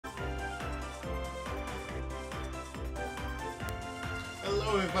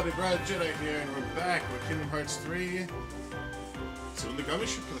Hello everybody, BriDaJedi here, and we're back with Kingdom Hearts 3. So in the gummy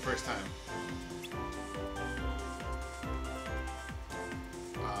ship for the first time.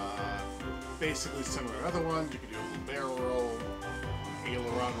 Basically similar to other ones, you can do a little barrel roll,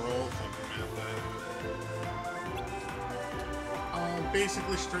 aileron roll, something like that.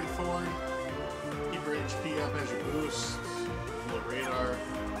 Basically straightforward. Keep your HP up as you boost, a little radar.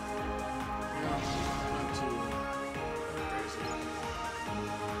 Yeah, not too crazy.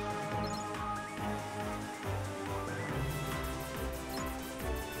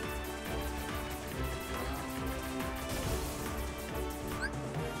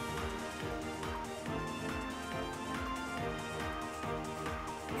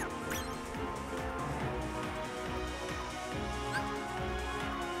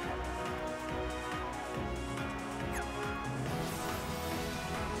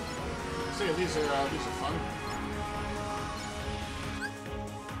 So yeah, these are fun.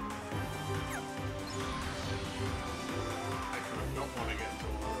 I kind of don't want to get into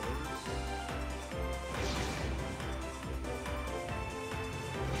one of those.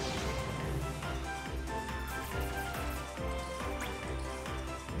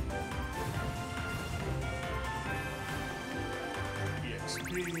 EXP,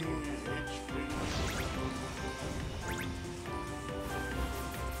 HP.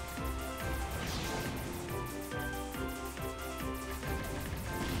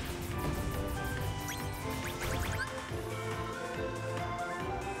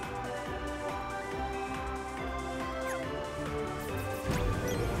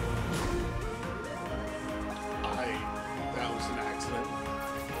 That was an accident.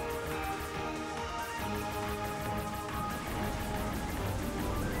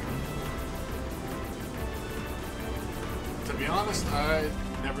 To be honest, I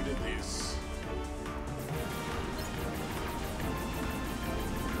never did these.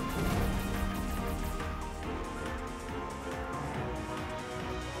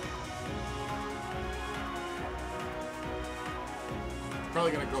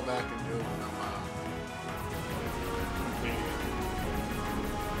 Probably gonna go back and do it when I'm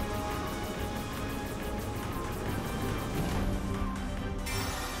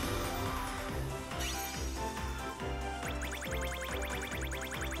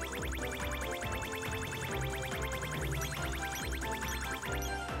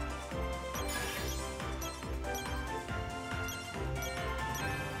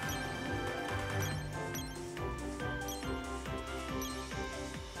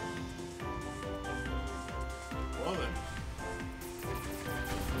well then.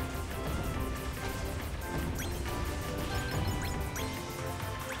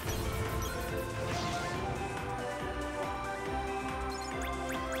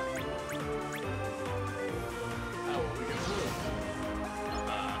 How will we get through?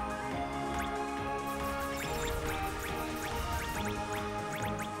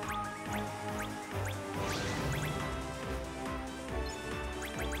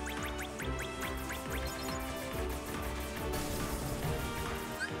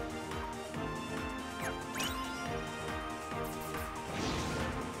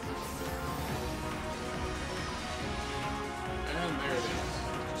 And there it is.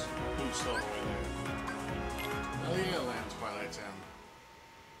 Just boost all the way there. Oh yeah, land Twilight Town.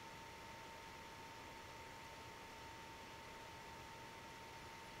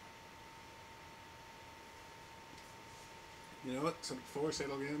 You know what? Said it before, say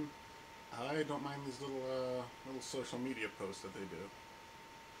it again. I don't mind these little social media posts that they do.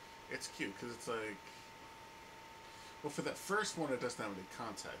 It's cute because it's like, well, for that first one, it doesn't have any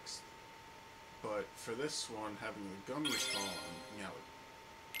context. But for this one, having the gun respawn, you know,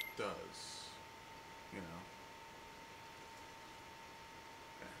 it does. You know.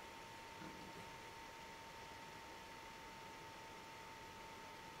 Yeah.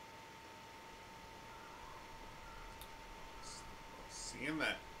 Seeing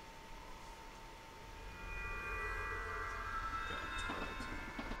that.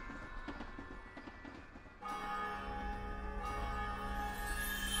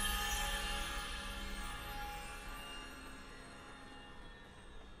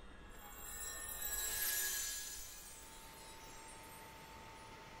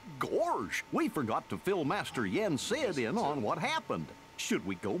 Gorge, we forgot to fill Master Yen Sid in on what happened. Should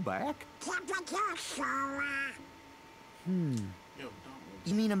we go back?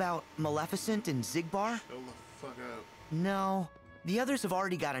 You mean about Maleficent and Zigbar? Chill the fuck out. No. The others have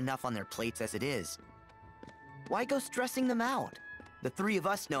already got enough on their plates as it is. Why go stressing them out? The three of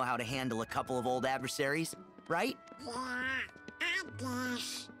us know how to handle a couple of old adversaries, right? Yeah, I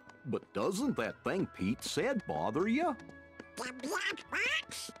guess. But doesn't that thing Pete said bother you? The black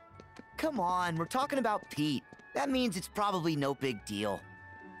box? Come on, we're talking about Pete. That means it's probably no big deal.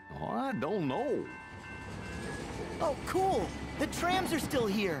 Oh, I don't know. Oh, cool! The trams are still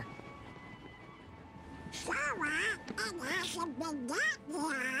here! So, it hasn't been that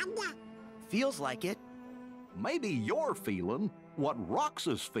long. Feels like it. Maybe you're feeling what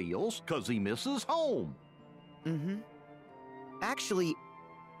Roxas feels 'cause he misses home. Mm-hmm. Actually,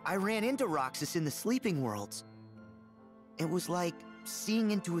 I ran into Roxas in the Sleeping Worlds. It was like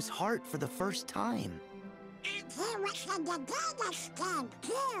seeing into his heart for the first time. And he was in the data scan,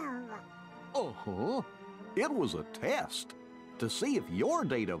 too. Uh-huh. It was a test to see if your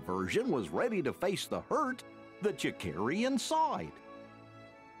data version was ready to face the hurt that you carry inside.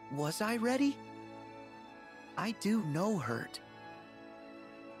 Was I ready? I do know hurt.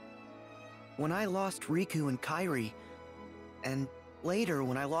 When I lost Riku and Kairi, and later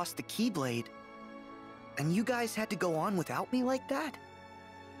when I lost the Keyblade, and you guys had to go on without me like that?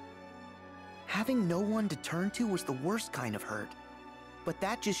 Having no one to turn to was the worst kind of hurt, but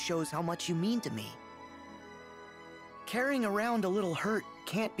that just shows how much you mean to me. Carrying around a little hurt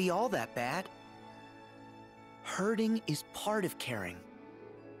can't be all that bad. Hurting is part of caring.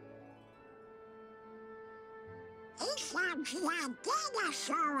 He sounds like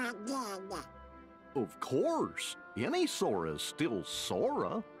Dinosaur again. Of course. Any Sora's still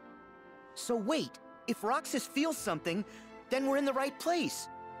Sora. So wait, if Roxas feels something, then we're in the right place.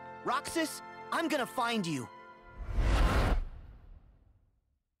 Roxas, I'm gonna find you.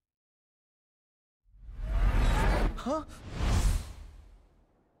 Huh?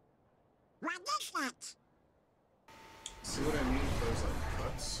 What is that? See what I mean with those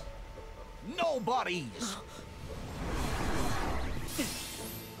like cuts? Nobody's!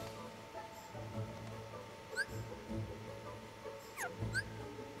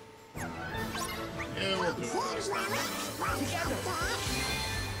 Yeah, we'll do it.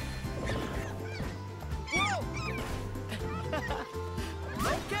 Whoa!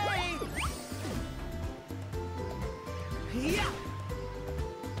 Okay! Yeah!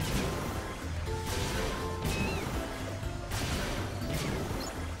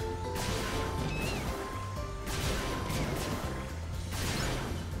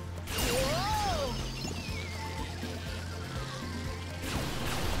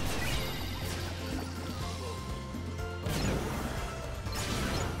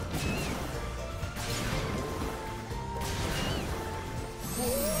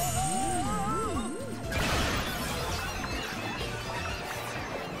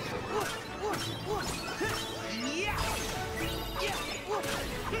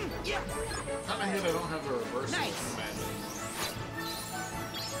 Kinda hit I don't have the reversal Nice. magic.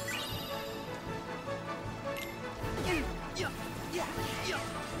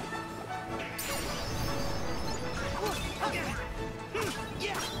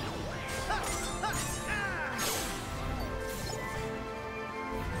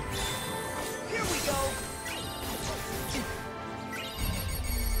 Here we go!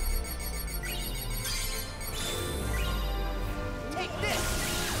 Take this!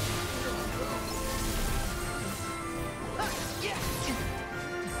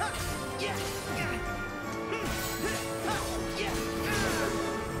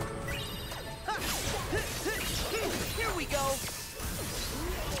 Here we go!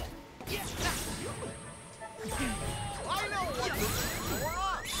 I know what this is for!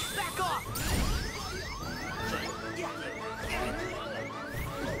 Back off!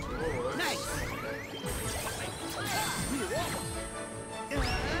 Oh, that's... Nice!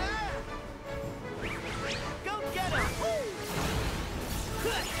 Go get him!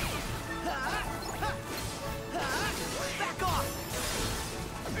 Back off!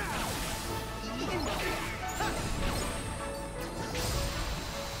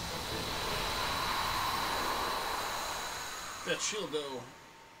 That shield though.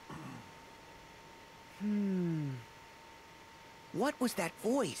 What was that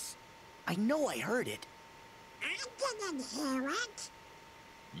voice? I know I heard it. I didn't hear it.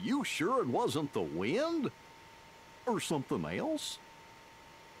 You sure it wasn't the wind? Or something else?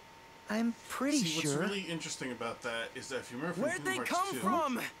 I'm pretty See, what's sure. really interesting about that is that if you remember from Where'd they Kingdom come Hearts 2,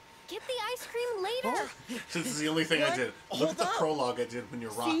 from? Get the ice cream later. Since it's the only thing I What? did. Look Hold at the up. prologue I did when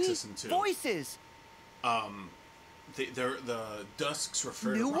you're Roxas in 2. Voices. The Dusks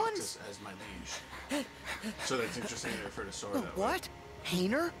refer New to ones? Roxas as my liege. So that's interesting they refer to Sora The that way. what?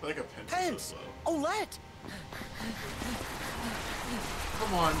 Hainer? Like a Pence. Pence. So Olette.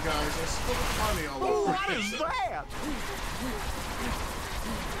 come on, guys. I spilled money all Oh, over what is this. that?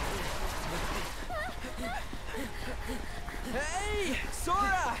 Hey,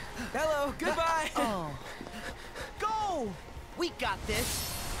 Sora! Hello, goodbye! Oh. Go! We got this.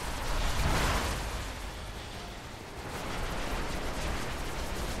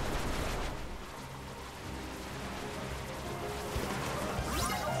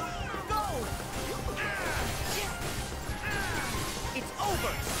 It's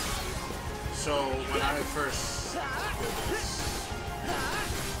over. So when I first did this,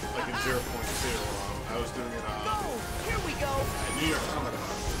 like in 0.2, I was doing it on Here we go. New York Comic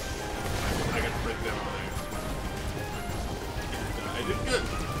Con. I got the breakdown on there. And I did good,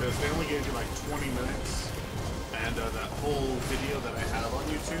 because they only gave you like 20 minutes. And that whole video that I have on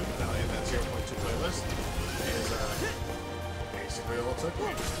YouTube, in that 0.2 playlist, is basically all it took me.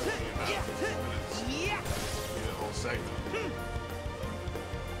 Just took me about 15 minutes. Yeah. Do the whole segment.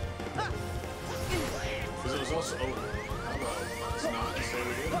 Because it was also over. How about let's not say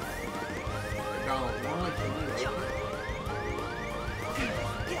we did? Donald, one, can you open it?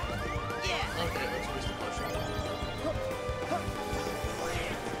 Okay, let's waste the potion.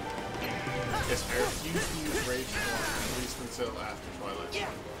 Yes, I refuse to use Rage form, at least until after Twilight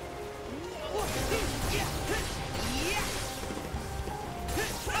Town.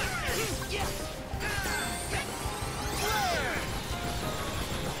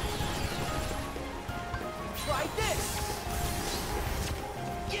 Try this.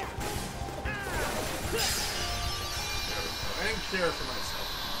 I didn't care for myself.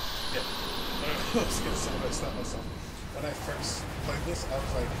 Yeah. I was gonna say, I stopped myself. When I first played this, I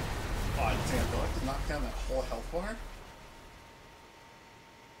was like, oh damn, do I have to knock down that whole health bar?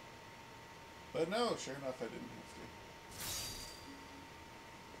 But no, sure enough, I didn't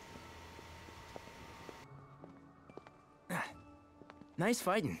have to. Nice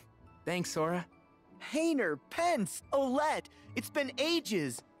fighting. Thanks, Sora. Hayner, Pence, Olette. It's been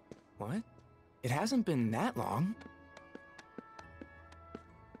ages. What? It hasn't been that long.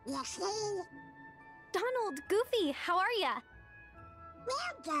 You see? Donald, Goofy, how are ya?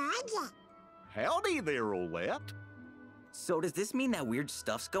 We're good. Howdy there, Olette. So does this mean that weird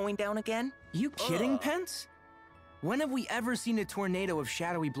stuff's going down again? You kidding, Pence? When have we ever seen a tornado of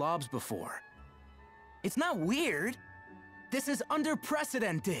shadowy blobs before? It's not weird. This is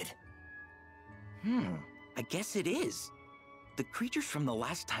unprecedented. I guess it is. The creatures from the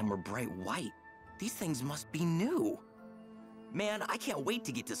last time were bright white. These things must be new. Man, I can't wait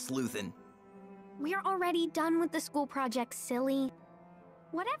to get to sleuthin'. We're already done with the school project, silly.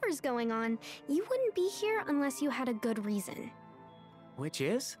 Whatever's going on, you wouldn't be here unless you had a good reason. Which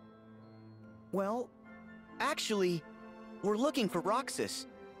is? Well, actually, we're looking for Roxas.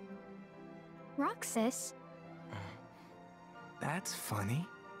 Roxas? That's funny.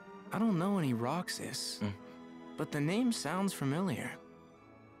 I don't know any Roxas, but the name sounds familiar.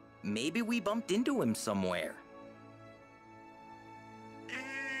 Maybe we bumped into him somewhere.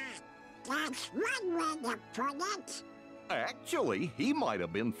 That's one way to put it. Actually, he might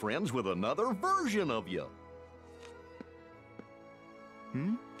have been friends with another version of you.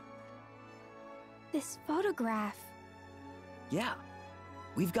 This photograph. Yeah,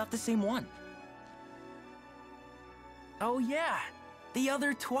 we've got the same one. Oh yeah, the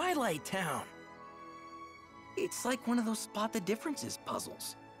other Twilight Town. It's like one of those spot the differences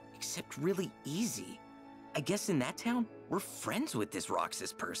puzzles, except really easy. I guess in that town, we're friends with this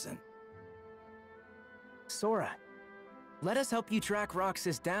Roxas person. Sora, let us help you track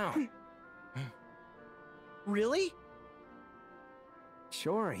Roxas down. Really?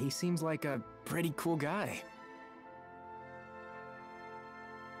 Sure, he seems like a pretty cool guy.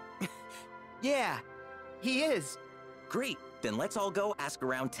 Yeah, he is. Great, then let's all go ask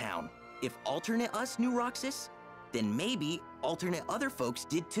around town. If alternate us knew Roxas, then maybe alternate other folks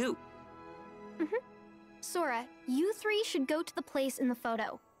did too. Sora, you three should go to the place in the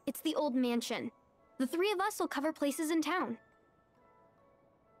photo. It's the old mansion. The three of us will cover places in town.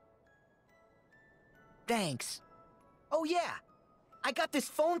 Thanks. Oh yeah, I got this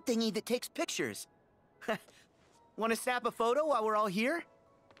phone thingy that takes pictures. Want to snap a photo while we're all here?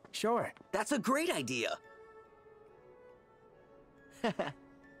 Sure. That's a great idea.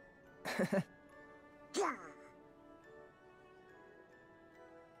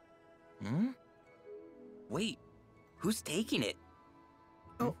 Wait, who's taking it?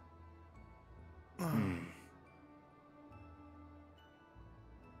 Oh.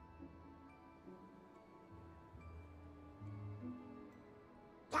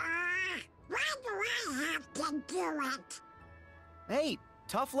 Why do I have to do it? Hey,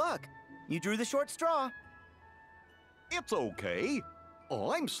 tough luck. You drew the short straw. It's okay.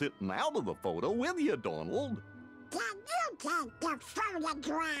 I'm sitting out of the photo with you, Donald. Can you take the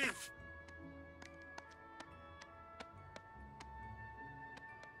photograph?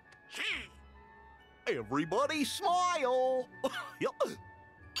 Everybody smile! Yup.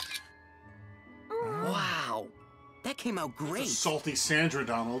 Wow, that came out great. It's a salty Sandra,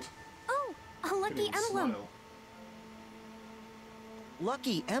 Donald. Oh, a lucky Didn't emblem. smile.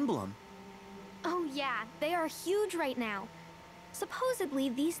 Lucky emblem? Oh yeah, they are huge right now. Supposedly,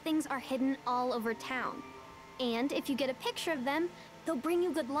 these things are hidden all over town. And if you get a picture of them, they'll bring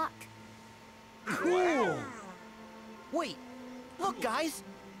you good luck. Cool. Wait, look guys,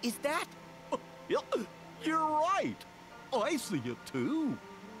 is that? Yup, you're right. I see it too.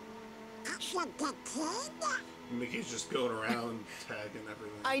 It's a good kid. Mickey's just going around tagging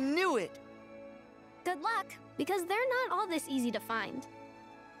everything. I knew it. Good luck, because they're not all this easy to find.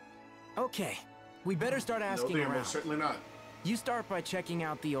 Okay, we better start No, asking they are around. most certainly not. You start by checking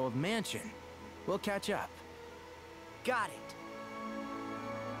out the old mansion. We'll catch up. Got it.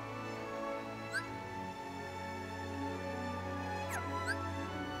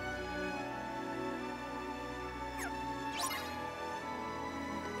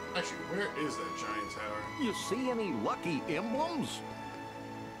 Actually, where is that giant tower? You see any lucky emblems?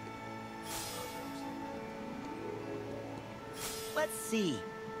 Let's see.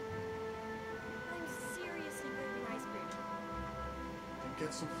 I'm seriously breaking ice cream. Then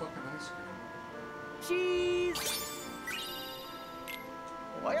get some fucking ice cream. Cheese!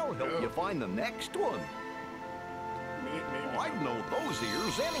 I'll help you find the next one. Maybe. I'd know those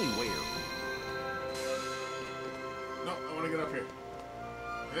ears anywhere. No, I want to get up here.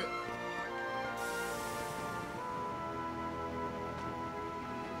 Hit.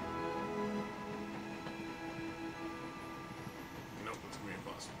 Nope, that's gonna be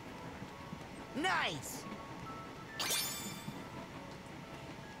impossible. Nice!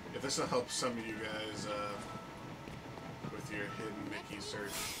 If this will help some of you guys with your hidden Mickey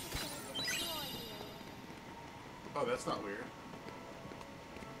search. Oh, that's not weird.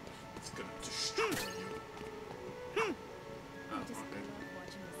 It's gonna destroy you. Oh, okay.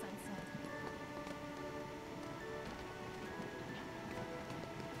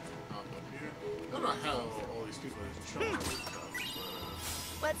 Up here. I don't know how all these people are chilling on the rooftop,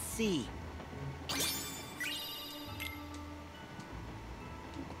 but Let's see.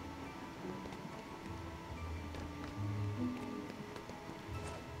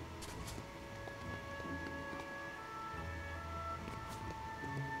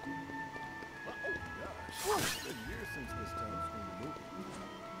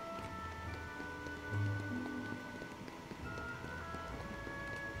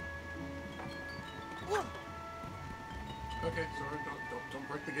 okay, sorry, don't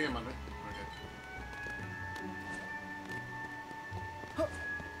break the game on me. Okay.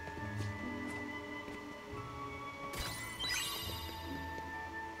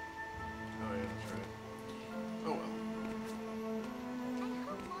 Oh yeah, that's right. Oh well.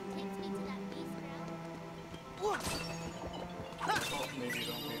 Well, maybe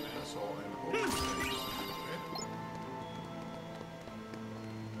don't be an asshole and hold it.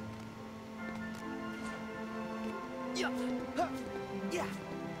 Yeah. Huh. Yeah.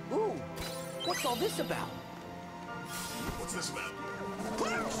 Ooh, what's all this about? What's this about?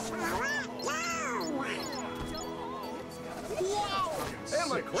 Wow! Fucking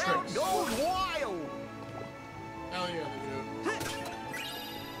And the sick crowd tricks. goes wild! Hell yeah, they do.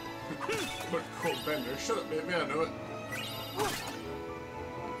 What cool bender. Shut up, baby, I know it.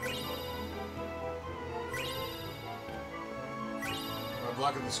 Am I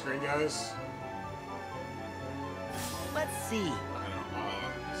blocking the screen, guys? Let's see. I don't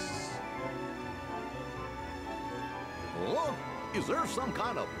know. Look, is there some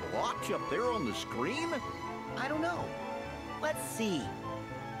kind of blotch up there on the screen? I don't know. Let's see.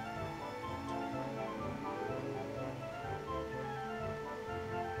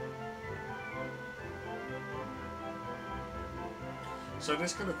 So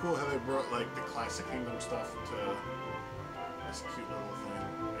it's kind of cool how they brought like the classic Kingdom stuff to this cute little thing.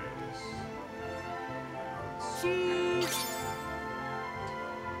 There it is. Cheese!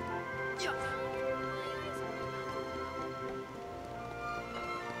 Yeah.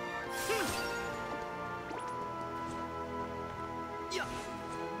 Yeah.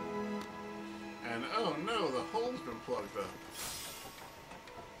 And oh no, the hole's been plugged up.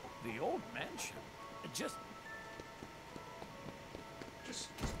 The old mansion. It just Just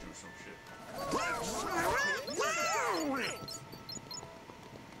do some shit.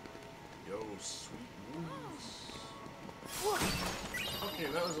 Yo, sweet moves. Okay,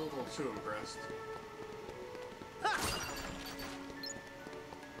 that was a little too impressed.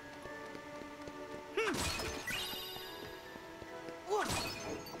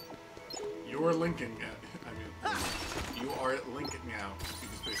 You're Lincoln, yeah. I mean, you are at Lincoln now. You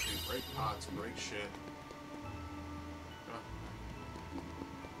just basically Break pots, break shit. Come on.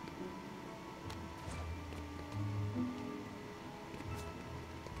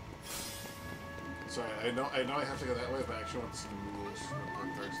 Sorry, I know I have to go that way, but I actually want to see the rules real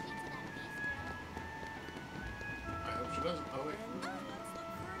quick first. I hope she doesn't. Oh wait.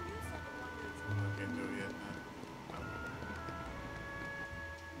 I can't do it yet. No.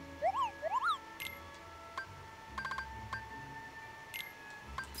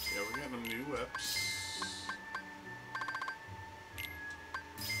 Yeah, we're getting them new whips.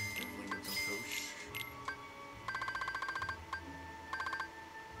 Definitely get some push.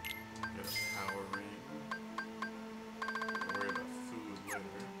 Get a power ring. Don't worry about food later.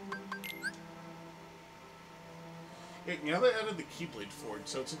 Yeah, now they added the Keyblade Forge,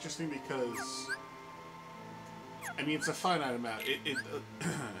 so it's interesting because I mean it's a finite amount.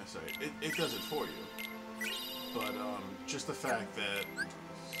 Sorry, it does it for you. But just the fact that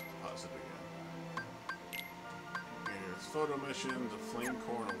pause it again. Here's photo missions, a flame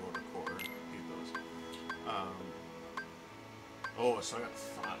core, and a water core. Need those. Oh, so I got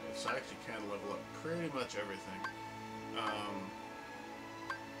 5. So I actually can level up pretty much everything.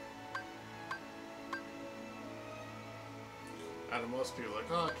 Out of most people,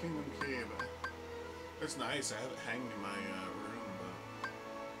 like, oh, Kingdom Key, but it's nice. I have it hanging in my room,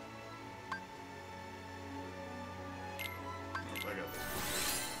 but I got this.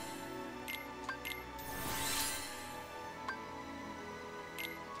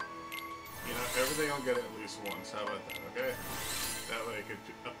 You know, everything I'll get at least once. How about that, okay? That way I could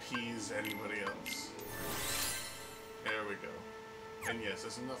appease anybody else. There we go. And yes,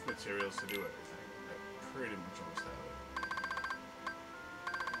 there's enough materials to do everything. I pretty much almost have it.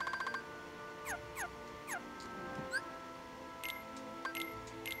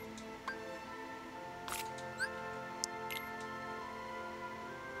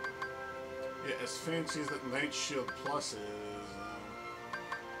 Yeah, as fancy as that Night Shield Plus is,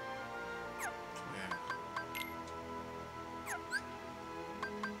 yeah.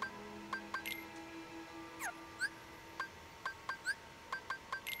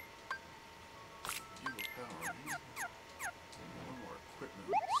 Evil power. One more equipment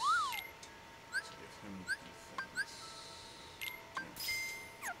to give him defense.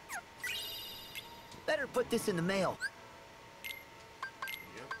 Yeah. Better put this in the mail.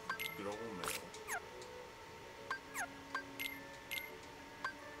 Yep, good old mail.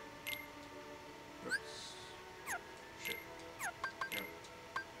 Oops. Shit. Yep.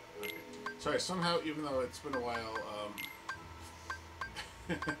 Okay. Sorry, somehow, even though it's been a while,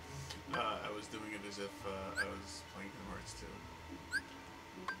 I was doing it as if I was playing Kingdom Hearts 2.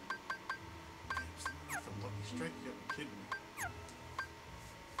 Damn, still from Lucky Strike, you gotta be kidding me.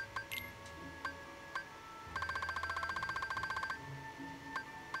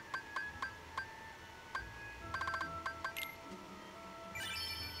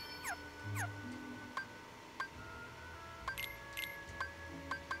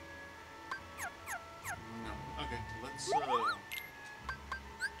 No. Okay, let's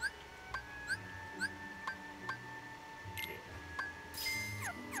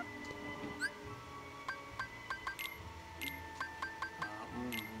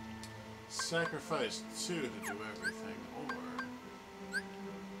sacrifice 2 to do everything, or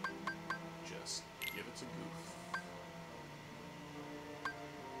just give it to Goof.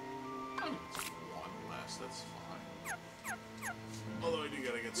 I mean, it's 1 less, that's fine. Although I do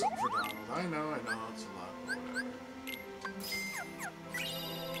gotta get something for Donald. I know, it's a lot, but whatever.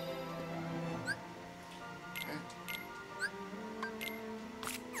 Okay.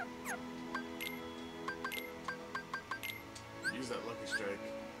 Use that Lucky Strike.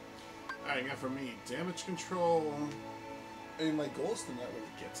 Alright, now for me, damage control. I mean, my goal's to not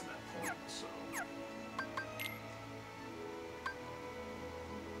really get to that point, so.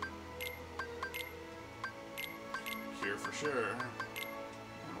 Here for sure. And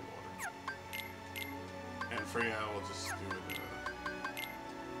water. And for yeah, we'll just do it that way.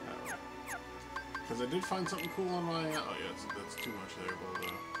 Because I did find something cool on my. Oh, yeah, that's too much there,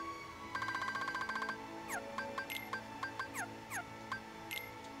 but.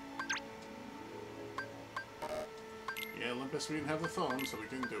 Yeah, Olympus, we didn't have the phone, so we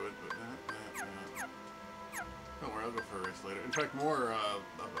couldn't do it, but don't worry, I'll go for a race later. In fact, more up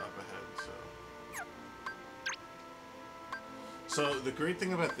ahead, so. So, the great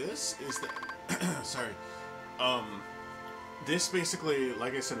thing about this is that, sorry, this basically,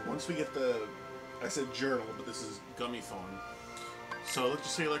 like I said, once we get I said journal, but this is Gummy Phone. So, let's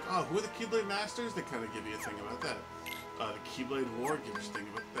just say, like, oh, who are the Keyblade Masters? They kind of give you a thing about that. The Keyblade War gives you a thing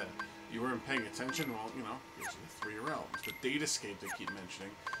about that. you weren't paying attention, well, you know, here's the 3 realms. The datascape they keep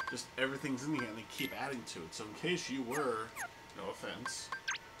mentioning, just everything's in here and they keep adding to it. So in case you were, no offense,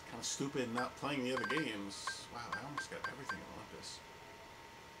 kind of stupid not playing the other games, wow, I almost got everything in Olympus.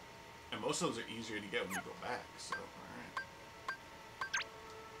 And most of those are easier to get when you go back, so, alright.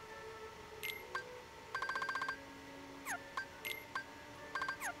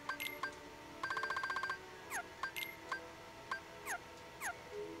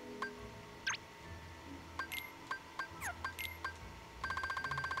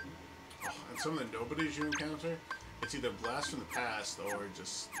 Some of the nobodies you encounter, it's either blast from the past or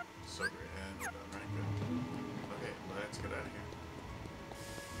just so great. And we're done, right? Good. Okay, let's get out of here.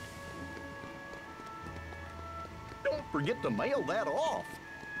 Don't forget to mail that off.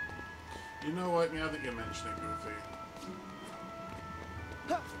 You know what? Now that you mention it, Goofy.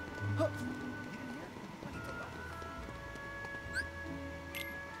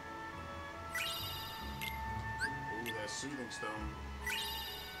 Ooh, that soothing stone.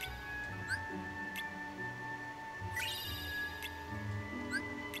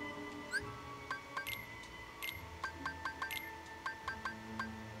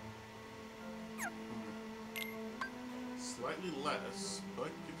 Slightly less, but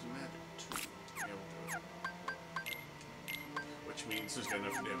gives magic 2. Yeah, we'll do it. Which means there's got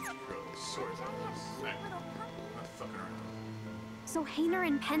enough damage to curl those swords out of this. Not fucking around. So Hayner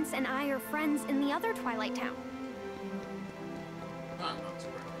and Pence and I are friends in the other Twilight Town. Not too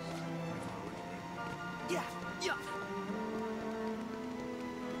bad. Yeah, yeah.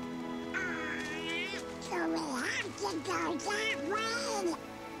 So we have to go that way.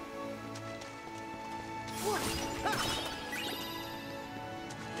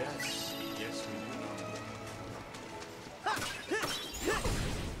 Yes, yes, we do know.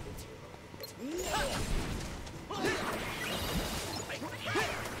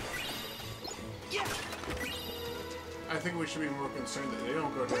 I think we should be more concerned that they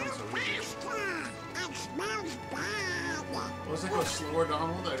don't go down so easy. It smells bad. Well, does it go slower,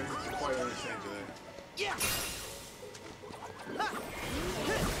 Donald? I didn't quite understand you there. Yeah.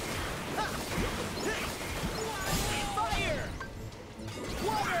 Fire!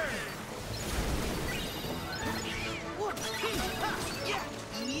 Water! Yeah!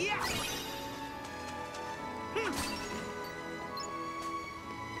 Yeah!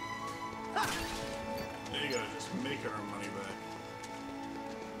 There you go, just making our money back.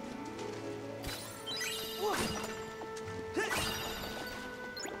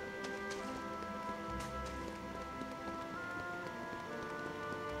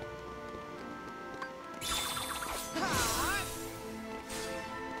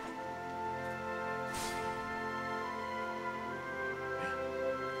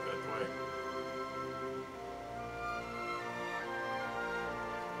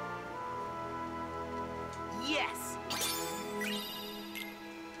 Yes!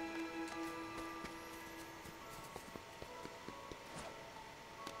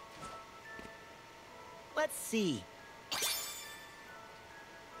 Let's see.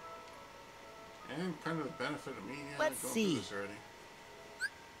 And kind of the benefit of me, yeah, Let's going see. through this already.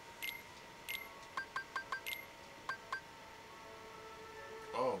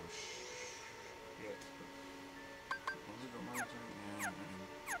 Oh, shit. Was it the mountain? Yeah, man.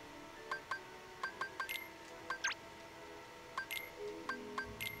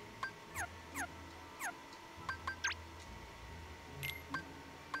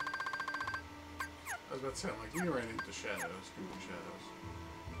 I was about to say, I'm like, you ran into shadows. Give me shadows.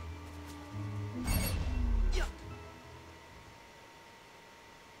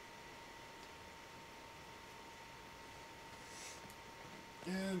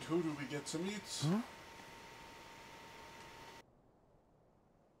 And who do we get to meet? Huh?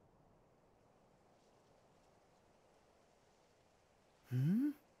 Hmm?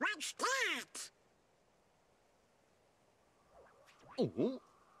 What's that? Oh.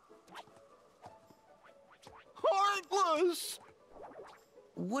 Heartless!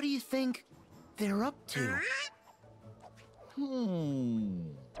 What do you think they're up to?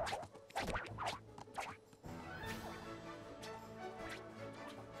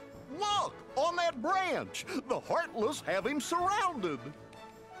 Look! On that branch! The Heartless have him surrounded!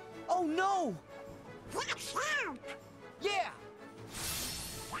 Oh no! Let's help. Yeah!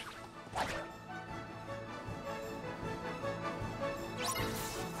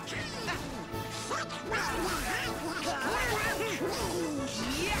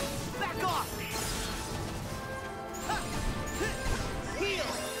 Yeah! Back off!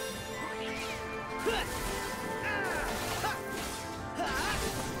 Heal!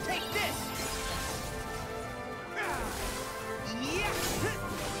 Take this! Yeah!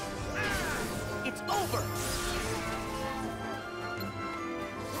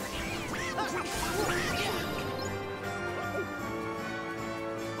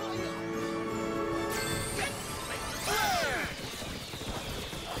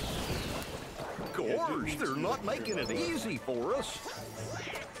 They're not making it easy for us.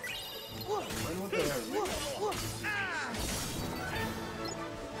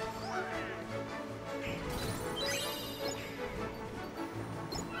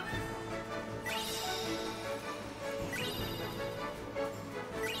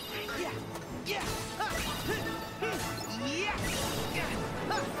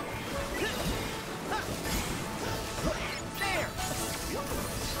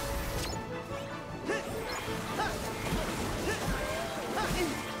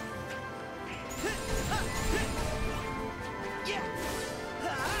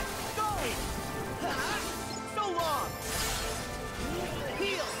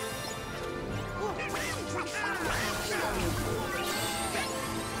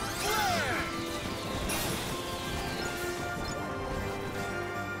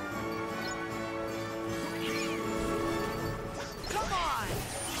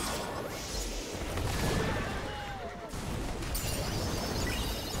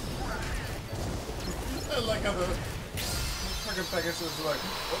 I like how the fucking Pegasus is like,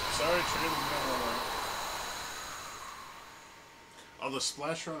 oh, sorry, train. Oh, the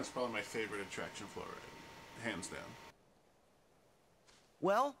Splash Run is probably my favorite attraction floor ride, hands down.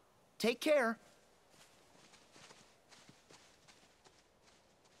 Well, take care.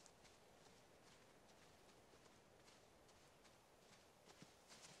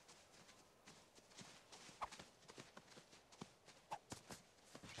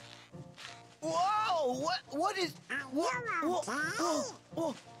 Whoa! What is... Whoa!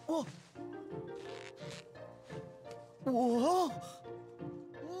 Whoa! Whoa! Whoa!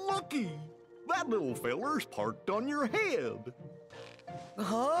 Looky! That little feller's parked on your head.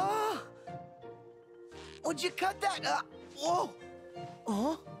 Huh? Would you cut that? Whoa!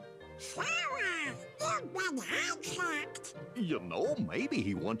 Huh? Sarah, you've been hijacked. You know, maybe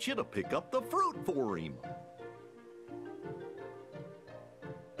he wants you to pick up the fruit for him.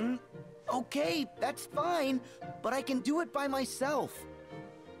 Okay, that's fine, but I can do it by myself.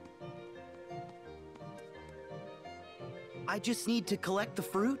 I just need to collect the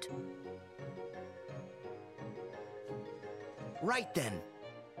fruit? Right then.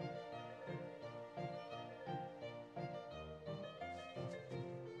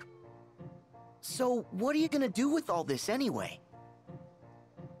 So, what are you gonna do with all this anyway?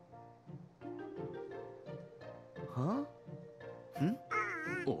 Huh?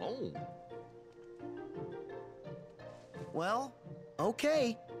 Oh. Well,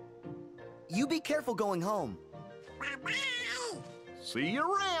 okay. You be careful going home. Bye-bye. See you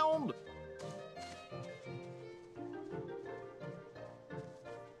around.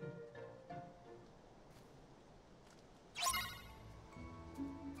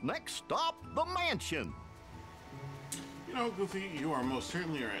 Next stop, the mansion. You know, Goofy, you are most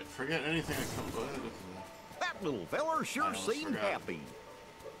certainly right. Forget anything that comes with it. That little feller sure almost seemed forgot. happy.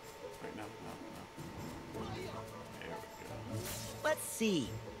 Right now, no. There we go. Let's see.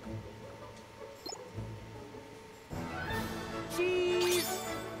 Cheese!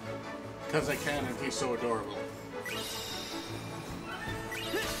 Because I can, and he's so adorable.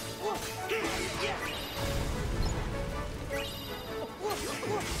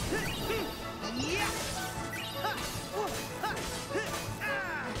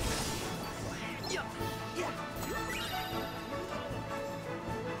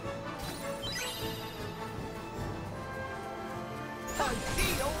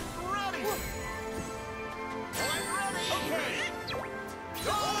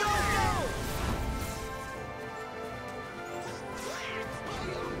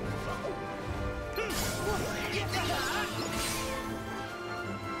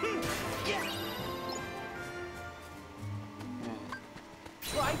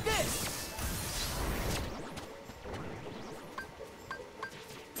 Like this!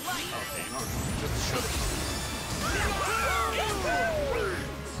 Okay, no, just shut it.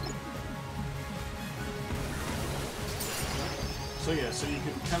 So yeah, so you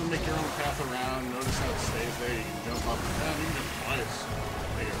can kind of make your own path around. Notice how it stays there. You can jump up and down. You can jump twice.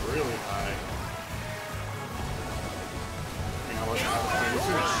 Make it really high. You know what? When you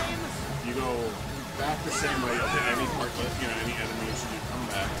finish, you go back the same way to any part, you know, any enemies. You come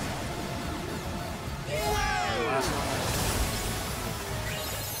back. And the last one.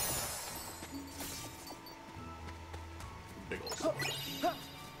 Big ol' stuff.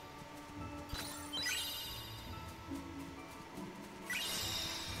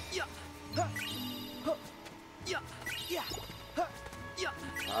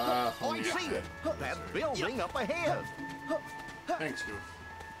 I see it. That building up ahead. Thanks, Goof.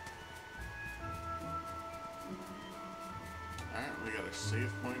 Alright, we got a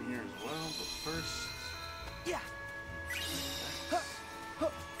save point here as well, but first... Yeah.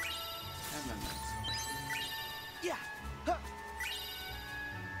 And then next. Yeah.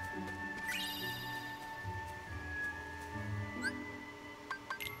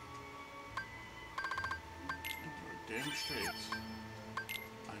 We're damn straight.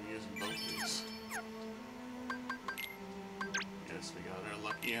 I'm using both these. Yes, we got our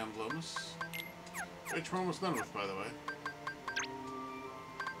lucky emblems. Which we're almost done with, by the way.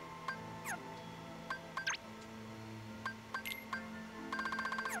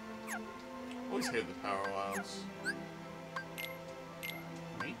 Always hated the Power Wilds.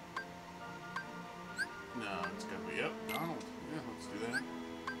 Me? No, it's gotta be, yep, Donald. Yeah, let's do that.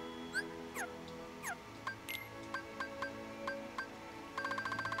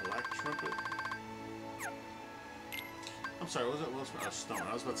 Black Trumpet. I'm sorry, what was it? Wellspring? Oh, stone.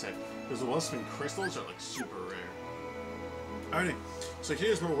 I was about to say, because the Wellspring crystals are like super rare. Alrighty, so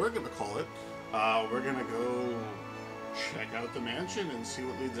here's what we're gonna call it. We're gonna go check out the mansion and see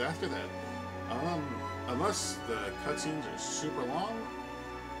what leads after that. Unless the cutscenes are super long,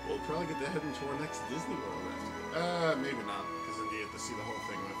 we'll probably get to head into our next Disney World after. Maybe not, because then you get to see the whole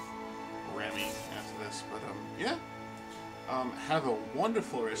thing with Remy after this. But yeah. Have a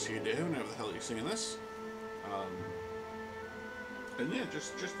wonderful rest of your day, whenever the hell you're seeing this. And yeah,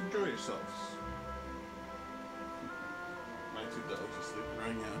 just enjoy yourselves. My two dogs are sleeping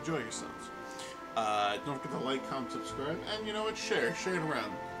right now. Enjoy yourselves. Don't forget to like, comment, subscribe, and you know what? Share it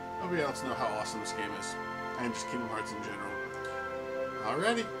around. Nobody else know how awesome this game is, and just Kingdom Hearts in general.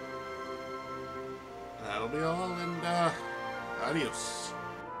 Alrighty. That'll be all, and adios.